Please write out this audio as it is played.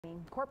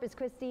Corpus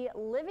Christi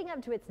living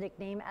up to its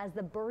nickname as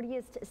the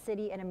birdiest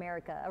city in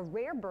America. A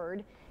rare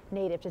bird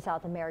native to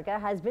South America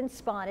has been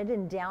spotted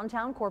in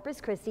downtown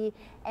Corpus Christi,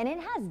 and it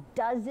has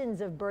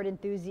dozens of bird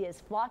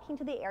enthusiasts flocking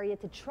to the area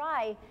to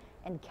try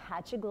and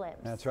catch a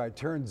glimpse. That's right.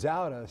 Turns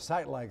out a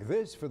site like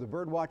this for the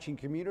bird watching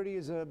community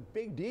is a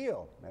big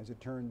deal. As it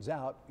turns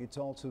out, it's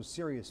also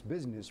serious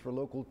business for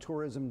local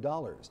tourism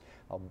dollars.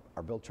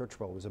 Our Bill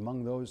Churchwell was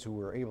among those who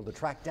were able to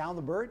track down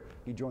the bird.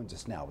 He joins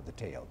us now with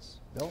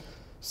details. Bill?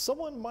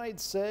 Someone might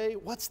say,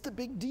 what's the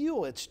big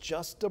deal? It's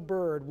just a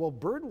bird. Well,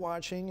 bird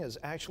watching is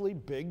actually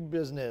big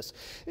business.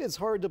 It's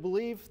hard to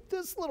believe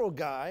this little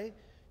guy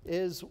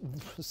is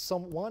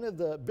one of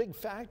the big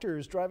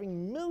factors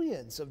driving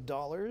millions of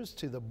dollars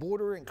to the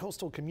border and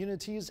coastal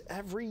communities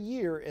every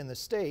year in the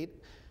state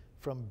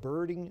from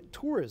birding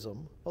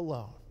tourism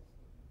alone.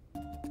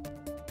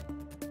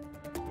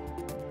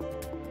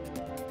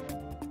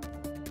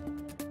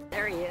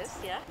 There he is,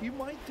 yeah. You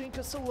might think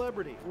a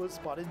celebrity was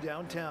spotted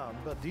downtown,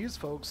 but these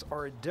folks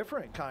are a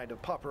different kind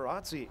of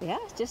paparazzi. Yeah,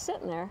 just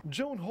sitting there.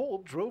 Joan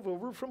Holt drove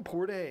over from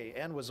Port A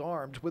and was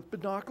armed with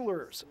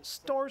binoculars,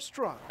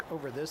 starstruck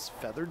over this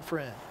feathered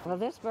friend. Well,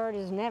 this bird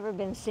has never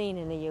been seen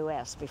in the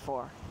U.S.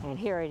 before, and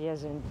here it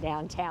is in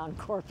downtown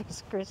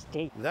Corpus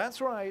Christi.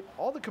 That's right.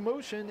 All the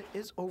commotion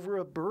is over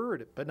a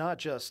bird, but not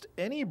just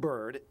any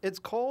bird. It's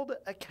called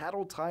a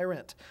cattle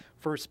tyrant,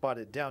 first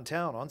spotted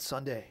downtown on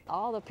Sunday.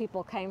 All the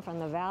people came from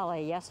the valley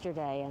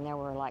yesterday, and there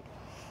were like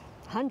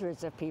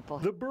hundreds of people.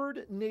 The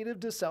bird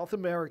native to South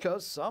America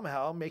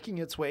somehow making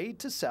its way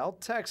to South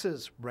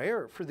Texas.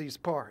 Rare for these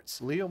parts.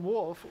 Liam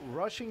Wolf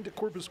rushing to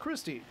Corpus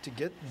Christi to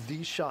get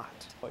the shot.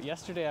 Well,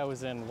 yesterday I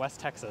was in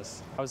West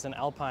Texas. I was in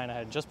Alpine. I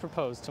had just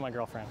proposed to my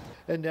girlfriend.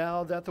 And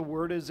now that the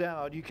word is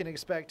out, you can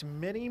expect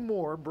many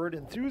more bird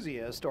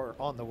enthusiasts are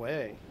on the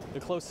way. The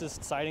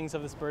closest sightings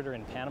of this bird are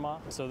in Panama,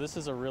 so this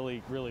is a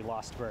really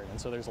lost bird.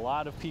 And so there's a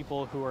lot of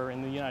people who are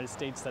in the United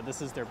States that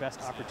this is their best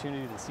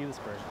opportunity to see this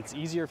bird. It's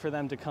easier for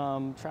them to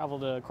come travel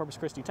to Corpus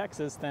Christi,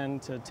 Texas, than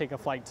to take a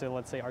flight to,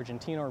 let's say,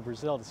 Argentina or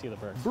Brazil to see the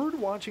bird. Bird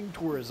watching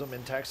tourism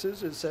in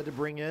Texas is said to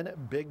bring in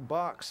big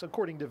bucks.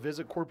 According to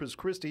Visit Corpus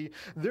Christi,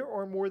 there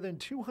are more than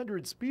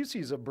 200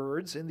 species of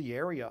birds in the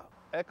area.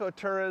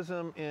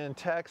 Ecotourism in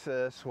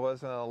Texas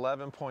was an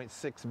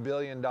 $11.6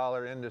 billion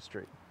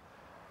industry.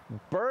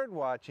 Bird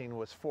watching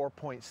was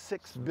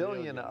 $4.6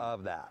 billion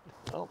of that.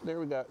 Oh, there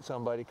we got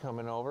somebody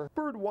coming over.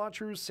 Bird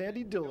watchers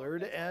Sandy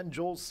Dillard and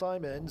Joel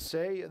Simon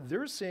say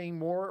they're seeing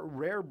more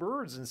rare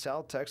birds in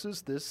South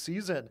Texas this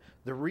season.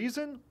 The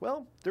reason?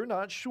 Well, they're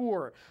not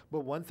sure.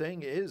 But one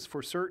thing is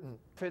for certain.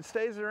 If it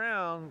stays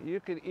around, you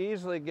could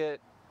easily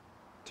get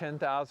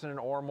 10,000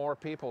 or more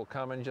people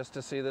coming just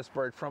to see this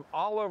bird from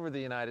all over the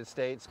United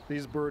States.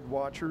 These bird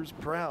watchers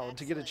proud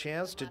to get a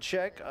chance to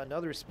check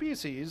another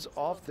species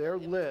off their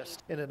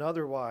list in an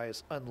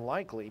otherwise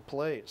unlikely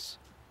place.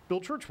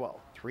 Bill Churchwell,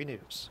 3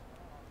 News.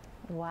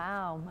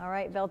 Wow. All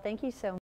right, Bill, thank you so much.